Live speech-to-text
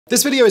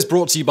This video is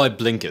brought to you by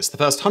Blinkist. The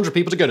first 100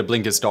 people to go to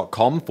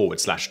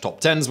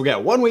blinkist.com/TopTenz will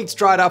get 1 week to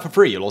try it out for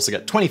free. You'll also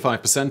get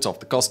 25%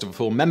 off the cost of a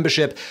full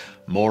membership.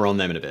 More on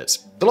them in a bit.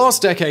 The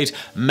last decade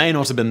may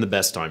not have been the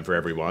best time for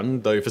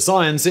everyone, though for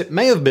science it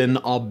may have been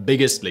our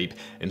biggest leap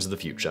into the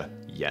future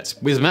yet.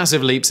 With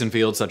massive leaps in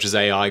fields such as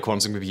AI,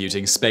 quantum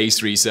computing,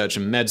 space research,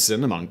 and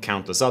medicine, among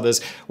countless others,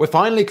 we're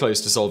finally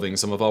close to solving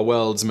some of our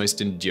world's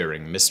most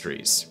enduring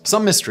mysteries.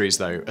 Some mysteries,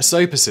 though, are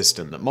so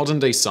persistent that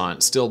modern-day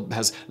science still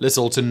has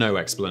little to no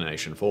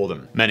explanation for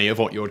them. Many of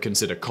what you would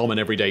consider common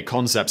everyday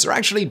concepts are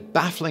actually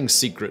baffling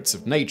secrets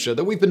of nature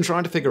that we've been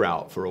trying to figure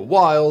out for a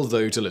while,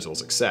 though to little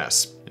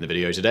success. In the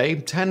video today,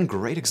 10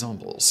 great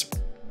examples.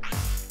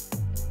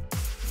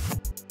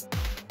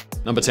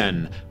 Number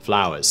 10.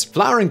 Flowers.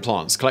 Flowering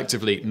plants,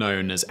 collectively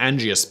known as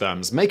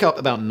angiosperms, make up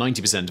about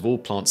 90% of all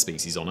plant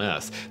species on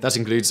Earth. That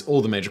includes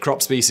all the major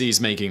crop species,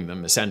 making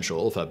them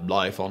essential for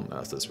life on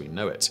Earth as we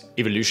know it.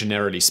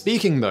 Evolutionarily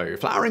speaking, though,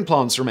 flowering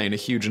plants remain a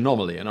huge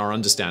anomaly in our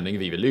understanding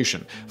of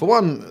evolution. For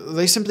one,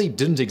 they simply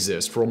didn't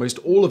exist for almost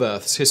all of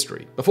Earth's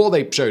history. Before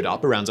they showed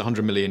up around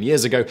 100 million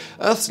years ago,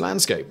 Earth's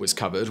landscape was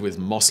covered with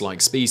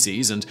moss-like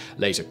species and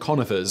later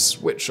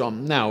conifers, which are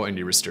now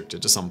only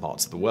restricted to some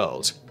parts of the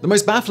world. The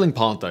most baffling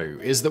part, though,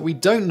 is that we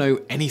don't know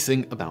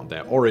anything about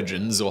their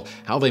origins or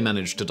how they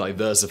managed to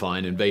diversify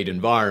and invade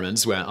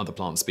environments where other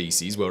plant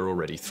species were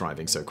already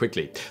thriving so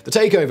quickly. The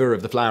takeover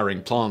of the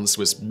flowering plants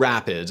was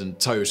rapid and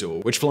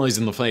total, which flies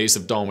in the face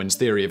of Darwin's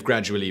theory of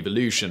gradual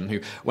evolution, who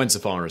went so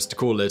far as to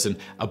call it an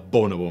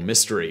abominable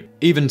mystery.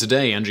 Even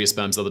today,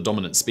 angiosperms are the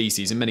dominant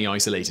species in many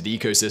isolated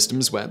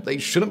ecosystems where they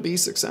shouldn't be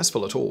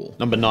successful at all.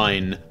 Number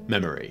 9.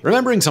 Memory.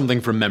 Remembering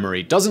something from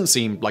memory doesn't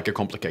seem like a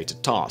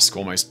complicated task.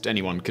 Almost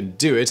anyone can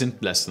do it in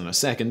less than a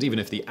second, even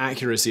if the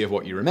accuracy of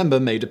what you remember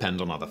may depend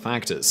on other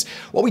factors.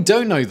 What we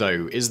don't know,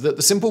 though, is that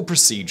the simple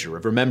procedure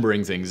of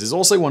remembering things is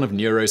also one of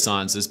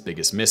neuroscience's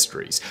biggest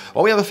mysteries.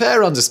 While we have a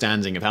fair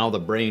understanding of how the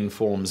brain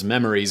forms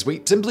memories, we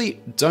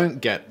simply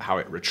don't get how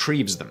it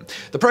retrieves them.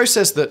 The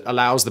process that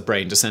allows the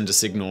brain to send a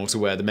signal to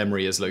where the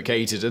memory is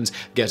located and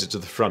get it to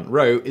the front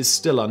row is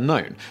still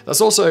unknown.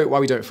 That's also why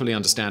we don't fully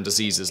understand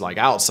diseases like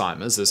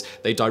Alzheimer's, as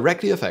they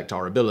directly affect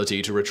our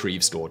ability to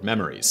retrieve stored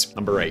memories.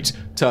 Number 8.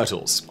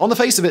 Turtles. On the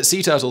face of it,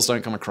 sea turtles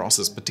don't come across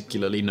as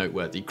particularly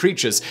noteworthy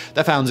creatures.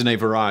 They're found in a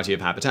variety of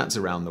habitats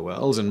around the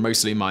world and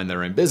mostly mind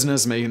their own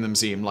business, making them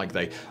seem like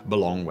they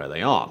belong where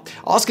they are.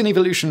 Ask an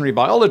evolutionary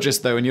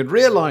biologist, though, and you'd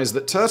realize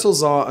that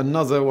turtles are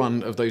another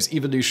one of those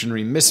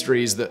evolutionary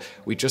mysteries that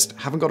we just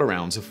haven't got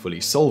around to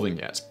fully solving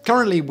yet.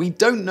 Currently, we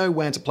don't know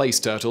where to place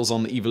turtles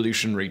on the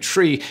evolutionary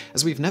tree,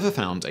 as we've never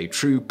found a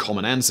true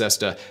common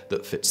ancestor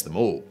that fits them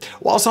all.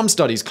 While some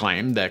studies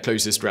claim their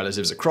closest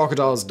relatives are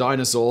crocodiles,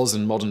 dinosaurs,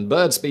 and modern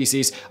bird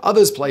species,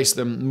 others place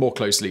them more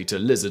closely to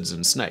lizards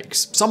and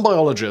snakes. Some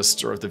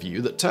biologists are of the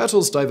view that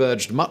turtles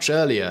diverged much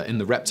earlier in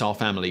the reptile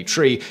family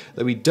tree,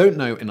 though we don't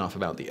know enough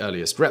about the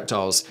earliest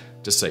reptiles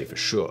to say for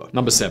sure.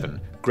 Number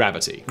 7.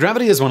 Gravity.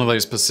 Gravity is one of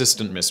those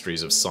persistent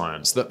mysteries of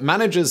science that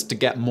manages to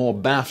get more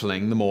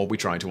baffling the more we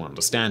try to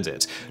understand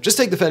it. Just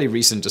take the fairly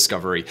recent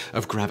discovery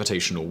of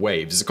gravitational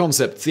waves, a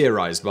concept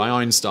theorized by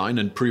Einstein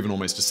and proven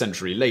almost a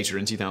century later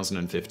in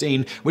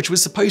 2015, which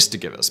was supposed to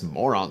give us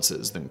more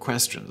answers than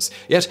questions.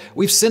 Yet,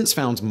 we've since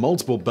found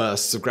multiple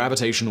bursts of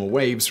gravitational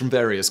waves from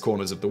various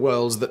corners of the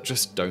world that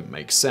just don't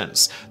make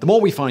sense. The more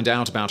we find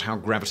out about how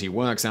gravity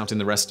works out in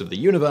the rest of the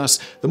universe,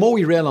 the more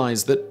we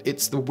realize that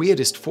it's the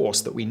weirdest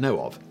force that we know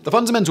of. The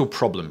fundamental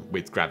problem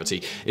with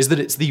gravity is that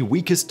it's the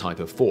weakest type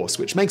of force,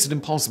 which makes it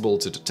impossible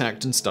to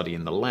detect and study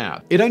in the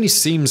lab. It only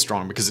seems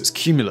strong because it's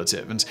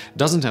cumulative and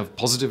doesn't have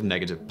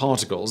positive-negative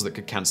particles that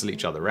could cancel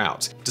each other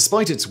out.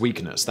 Despite its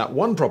weakness, that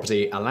one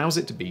property allows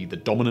it to be the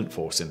dominant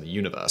force in the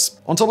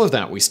universe. On top of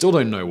that, we still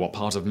don't know what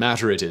part of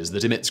matter it is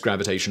that emits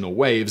gravitational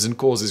waves and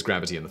causes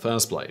gravity in the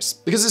first place.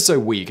 Because it's so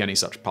weak, any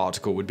such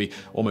particle would be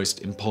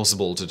almost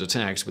impossible to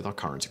detect with our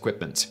current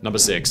equipment. Number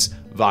 6.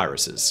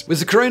 Viruses. With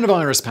the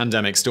coronavirus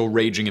pandemic still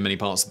raging in many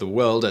parts of the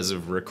world as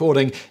of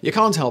recording, you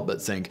can't help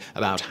but think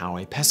about how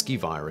a pesky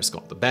virus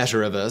got the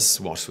better of us,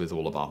 what with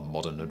all of our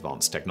modern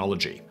advanced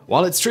technology.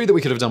 While it's true that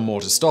we could have done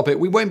more to stop it,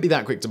 we won't be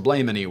that quick to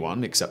blame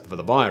anyone except for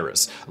the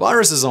virus.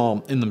 Viruses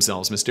are, in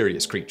themselves,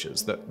 mysterious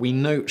creatures that we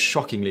know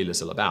shockingly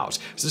little about.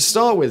 So to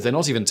start with, they're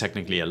not even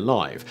technically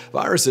alive.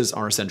 Viruses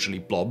are essentially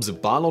blobs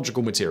of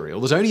biological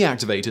material that only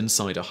activate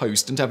inside a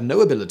host and have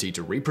no ability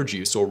to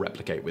reproduce or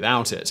replicate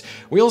without it.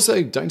 We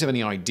also don't have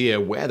any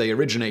idea where they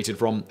originated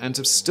from and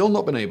have still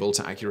not been able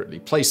to accurately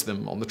place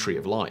them on the tree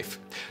of life.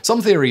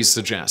 Some theories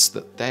suggest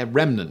that they're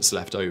remnants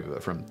left over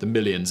from the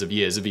millions of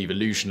years of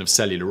evolution of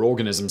cellular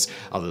organisms.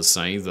 Others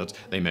say that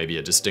they may be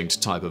a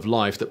distinct type of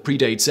life that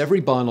predates every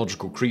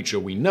biological creature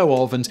we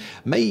know of and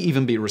may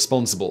even be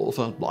responsible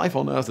for life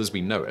on Earth as we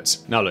know it.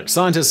 Now look,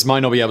 scientists might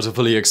not be able to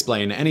fully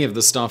explain any of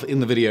the stuff in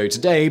the video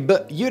today,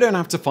 but you don't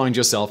have to find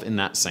yourself in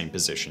that same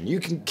position. You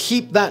can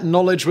keep that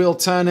knowledge wheel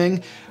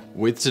turning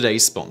with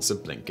today's sponsor,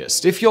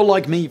 Blinkist. If you're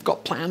like me, you've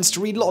got plans to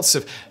read lots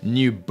of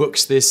new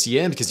books this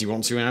year because you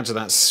want to add to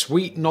that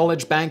sweet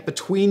knowledge bank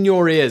between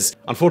your ears.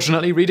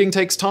 Unfortunately, reading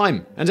takes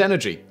time and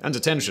energy and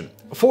attention.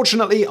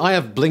 Fortunately, I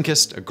have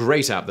Blinkist, a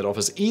great app that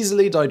offers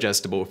easily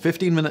digestible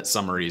 15-minute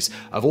summaries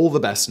of all the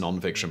best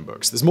non-fiction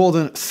books. There's more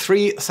than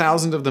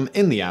 3,000 of them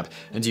in the app,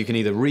 and you can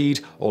either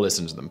read or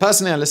listen to them.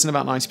 Personally, I listen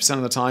about 90%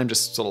 of the time,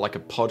 just sort of like a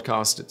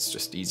podcast. It's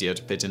just easier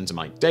to fit into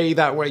my day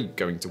that way,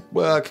 going to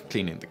work,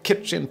 cleaning the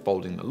kitchen,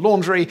 folding the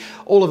laundry,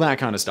 all of that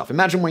kind of stuff.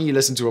 Imagine when you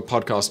listen to a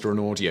podcast or an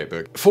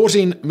audiobook.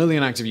 14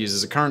 million active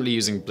users are currently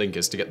using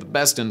Blinkist to get the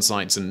best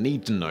insights and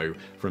need to know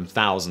from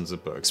thousands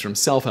of books, from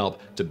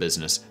self-help to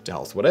business to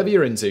health. Whatever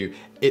you're into,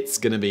 it's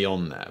gonna be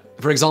on there.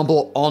 For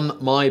example, on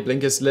my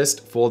Blinkist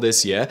list for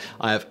this year,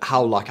 I have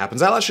How Luck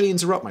Happens. I'll actually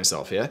interrupt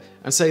myself here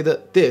and say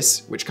that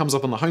this, which comes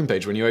up on the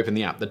homepage when you open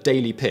the app, the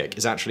daily pick,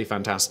 is actually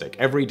fantastic.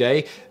 Every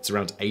day, it's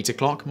around 8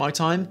 o'clock my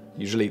time,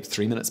 usually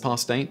 3 minutes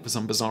past 8 for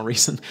some bizarre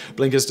reason.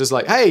 Blinkist is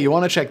like, hey, you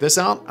wanna check this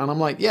out? And I'm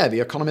like, yeah,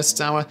 The Economist's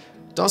Hour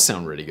does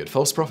sound really good.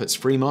 False profits,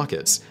 free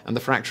markets, and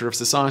the fracture of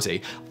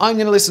society. I'm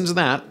gonna listen to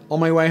that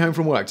on my way home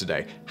from work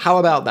today. How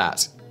about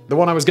that? The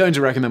one I was going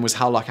to recommend was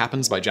How Luck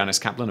Happens by Janice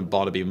Kaplan and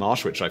Barnaby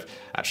Marsh, which I've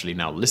actually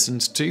now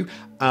listened to.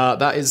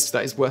 That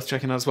is worth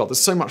checking out as well.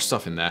 There's so much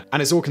stuff in there,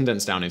 and it's all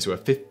condensed down into a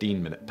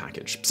 15-minute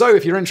package. So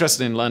if you're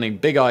interested in learning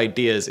big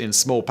ideas in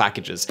small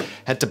packages,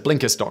 head to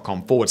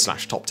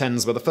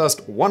blinkist.com/TopTenz, where the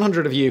first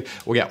 100 of you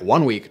will get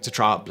 1 week to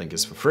try out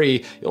Blinkist for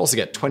free. You'll also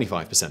get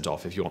 25%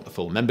 off if you want the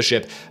full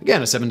membership.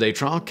 Again, a 7-day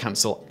trial,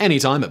 cancel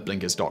anytime at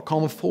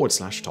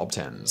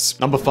blinkist.com/TopTenz.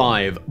 Number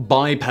 5,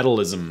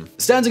 bipedalism.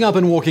 Standing up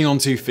and walking on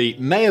 2 feet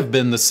may have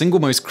been the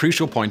single most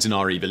crucial point in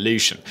our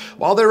evolution.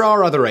 While there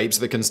are other apes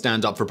that can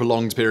stand up for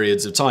prolonged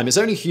periods of time, it's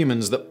only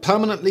humans that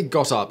permanently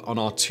got up on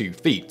our 2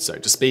 feet, so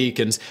to speak,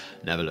 and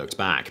never looked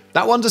back.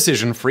 That one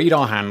decision freed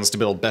our hands to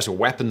build better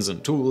weapons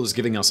and tools,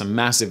 giving us a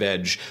massive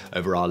edge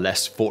over our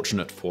less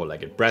fortunate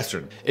 4-legged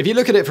brethren. If you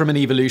look at it from an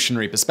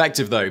evolutionary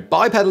perspective, though,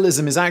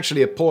 bipedalism is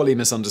actually a poorly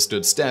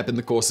misunderstood step in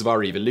the course of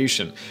our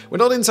evolution. We're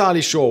not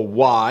entirely sure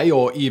why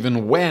or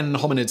even when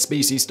hominid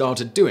species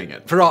started doing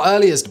it. For our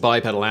earliest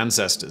bipedal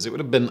ancestors, it would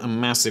have been a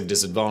massive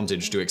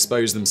disadvantage to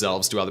expose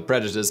themselves to other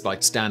predators by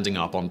standing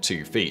up on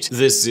 2 feet.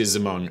 This is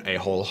among a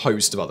whole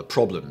host of other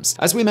problems.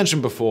 As we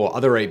mentioned before,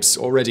 other apes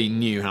already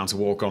knew how to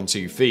walk on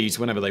 2 feet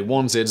whenever they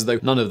wanted, though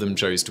none of them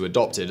chose to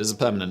adopt it as a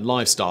permanent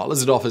lifestyle,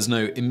 as it offers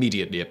no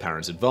immediately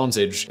apparent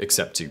advantage,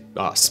 except to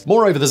us.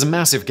 Moreover, there's a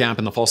massive gap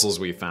in the fossils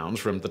we've found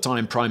from the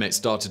time primates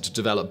started to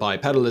develop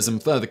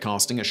bipedalism, further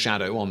casting a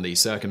shadow on the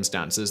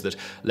circumstances that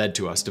led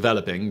to us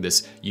developing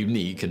this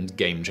unique and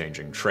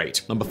game-changing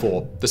trait. Number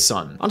 4, the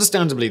sun.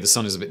 Understandably, the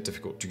sun is a bit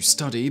difficult to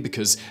study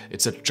because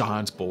it's a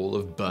giant ball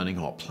of burning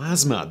hot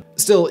plasma.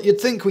 Still,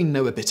 you'd think we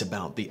know a bit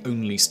about the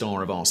only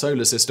star of our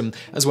solar system,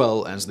 as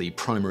well as the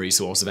primary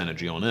source of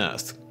energy on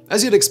Earth.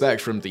 As you'd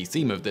expect from the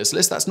theme of this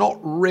list, that's not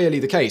really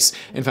the case.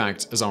 In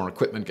fact, as our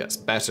equipment gets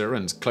better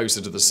and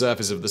closer to the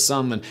surface of the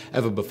sun than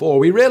ever before,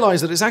 we realize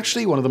that it's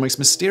actually one of the most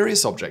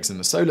mysterious objects in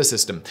the solar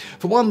system.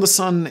 For one, the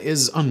sun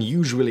is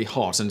unusually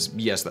hot, and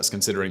yes, that's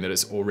considering that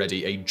it's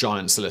already a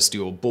giant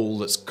celestial ball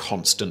that's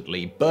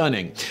constantly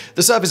burning.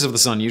 The surface of the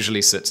sun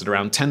usually sits at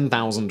around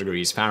 10,000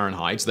 degrees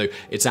Fahrenheit, though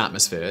its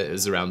atmosphere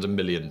is around 1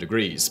 million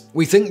degrees.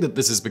 We think that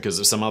this is because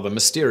of some other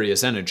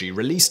mysterious energy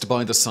released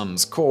by the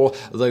sun's core,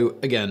 though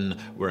again,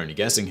 we're only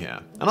guessing here.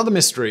 Another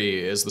mystery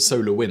is the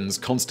solar winds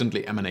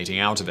constantly emanating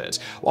out of it.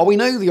 While we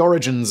know the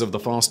origins of the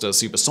faster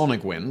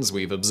supersonic winds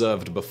we've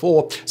observed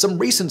before, some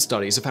recent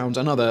studies have found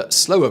another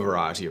slower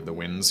variety of the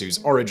winds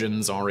whose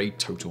origins are a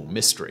total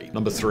mystery.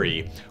 Number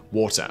 3,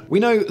 water. We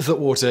know that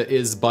water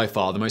is by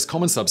far the most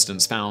common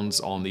substance found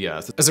on the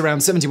Earth, as around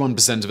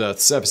 71% of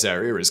Earth's surface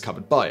area is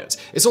covered by it.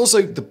 It's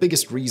also the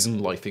biggest reason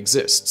life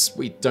exists.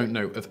 We don't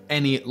know of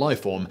any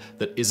life form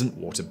that isn't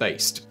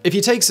water-based. If you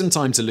take some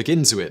time to look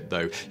into it,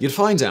 though, you'd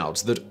find out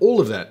that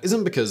all of that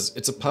isn't because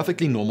it's a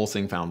perfectly normal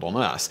thing found on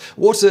Earth.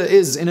 Water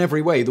is, in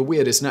every way, the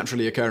weirdest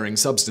naturally occurring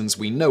substance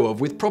we know of,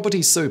 with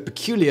properties so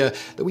peculiar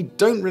that we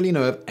don't really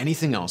know of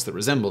anything else that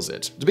resembles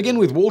it. To begin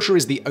with, water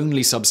is the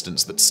only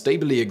substance that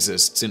stably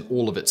exists in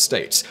all of its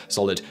states: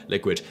 solid,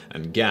 liquid,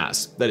 and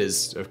gas. That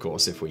is, of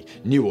course, if we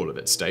knew all of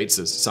its states,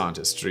 as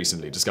scientists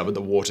recently discovered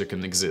that water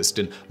can exist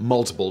in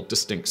multiple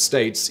distinct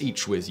states,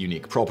 each with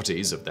unique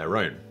properties of their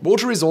own.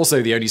 Water is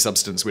also the only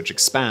substance which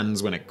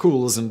expands when it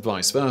cools, and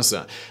vice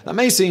versa. That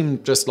may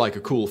seem just like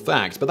a cool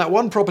fact, but that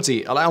one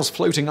property allows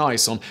floating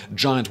ice on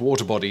giant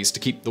water bodies to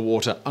keep the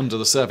water under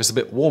the surface a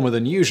bit warmer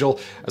than usual,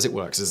 as it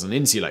works as an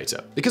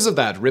insulator. Because of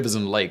that, rivers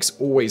and lakes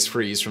always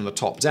freeze from the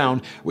top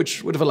down,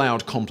 which would have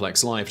allowed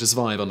complex life to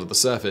survive under the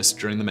surface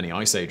during the many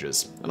ice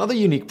ages. Another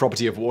unique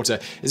property of water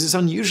is its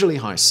unusually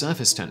high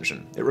surface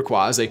tension. It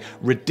requires a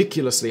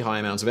ridiculously high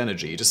amount of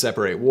energy to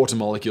separate water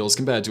molecules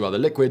compared to other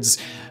liquids,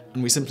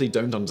 and we simply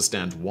don't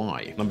understand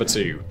why. Number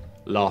 2.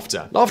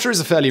 Laughter. Laughter is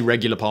a fairly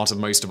regular part of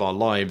most of our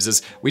lives,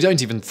 as we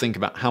don't even think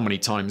about how many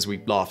times we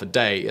laugh a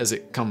day, as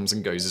it comes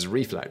and goes as a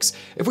reflex.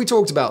 If we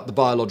talked about the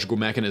biological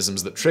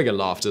mechanisms that trigger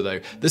laughter, though,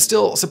 there's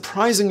still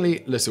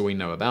surprisingly little we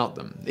know about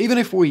them. Even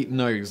if we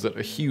know that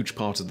a huge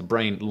part of the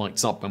brain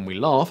lights up when we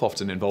laugh,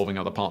 often involving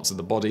other parts of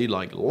the body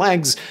like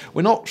legs,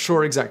 we're not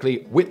sure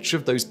exactly which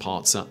of those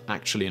parts are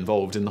actually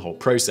involved in the whole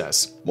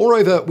process.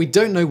 Moreover, we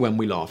don't know when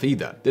we laugh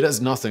either. It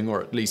has nothing,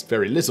 or at least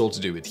very little,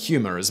 to do with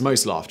humor, as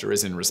most laughter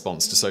is in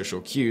response to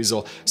social cues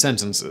or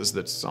sentences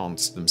that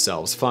aren't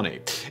themselves funny.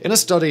 In a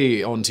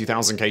study on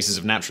 2,000 cases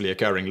of naturally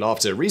occurring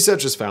laughter,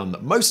 researchers found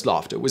that most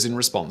laughter was in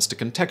response to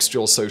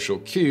contextual social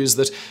cues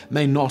that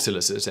may not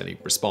elicit any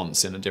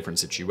response in a different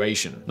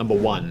situation. Number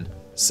 1.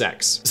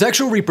 Sex.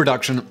 Sexual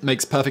reproduction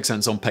makes perfect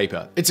sense on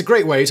paper. It's a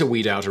great way to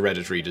weed out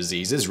hereditary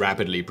diseases,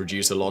 rapidly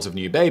produce a lot of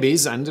new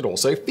babies, and it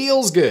also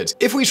feels good.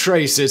 If we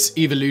trace its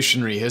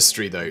evolutionary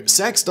history, though,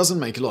 sex doesn't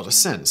make a lot of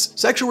sense.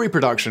 Sexual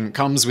reproduction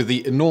comes with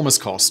the enormous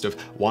cost of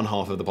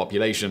 1/2 of the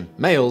population,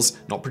 males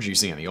not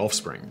producing any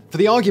offspring. For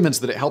the argument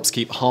that it helps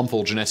keep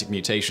harmful genetic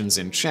mutations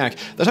in check,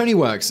 that only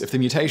works if the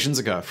mutations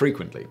occur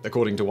frequently.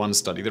 According to one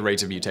study, the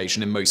rate of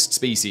mutation in most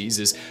species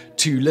is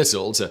too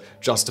little to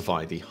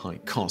justify the high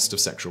cost of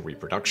sexual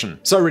reproduction.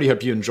 So I really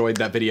hope you enjoyed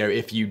that video.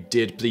 If you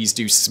did, please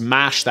do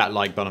smash that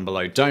like button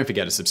below. Don't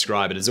forget to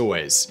subscribe, and as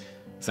always,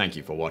 thank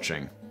you for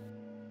watching.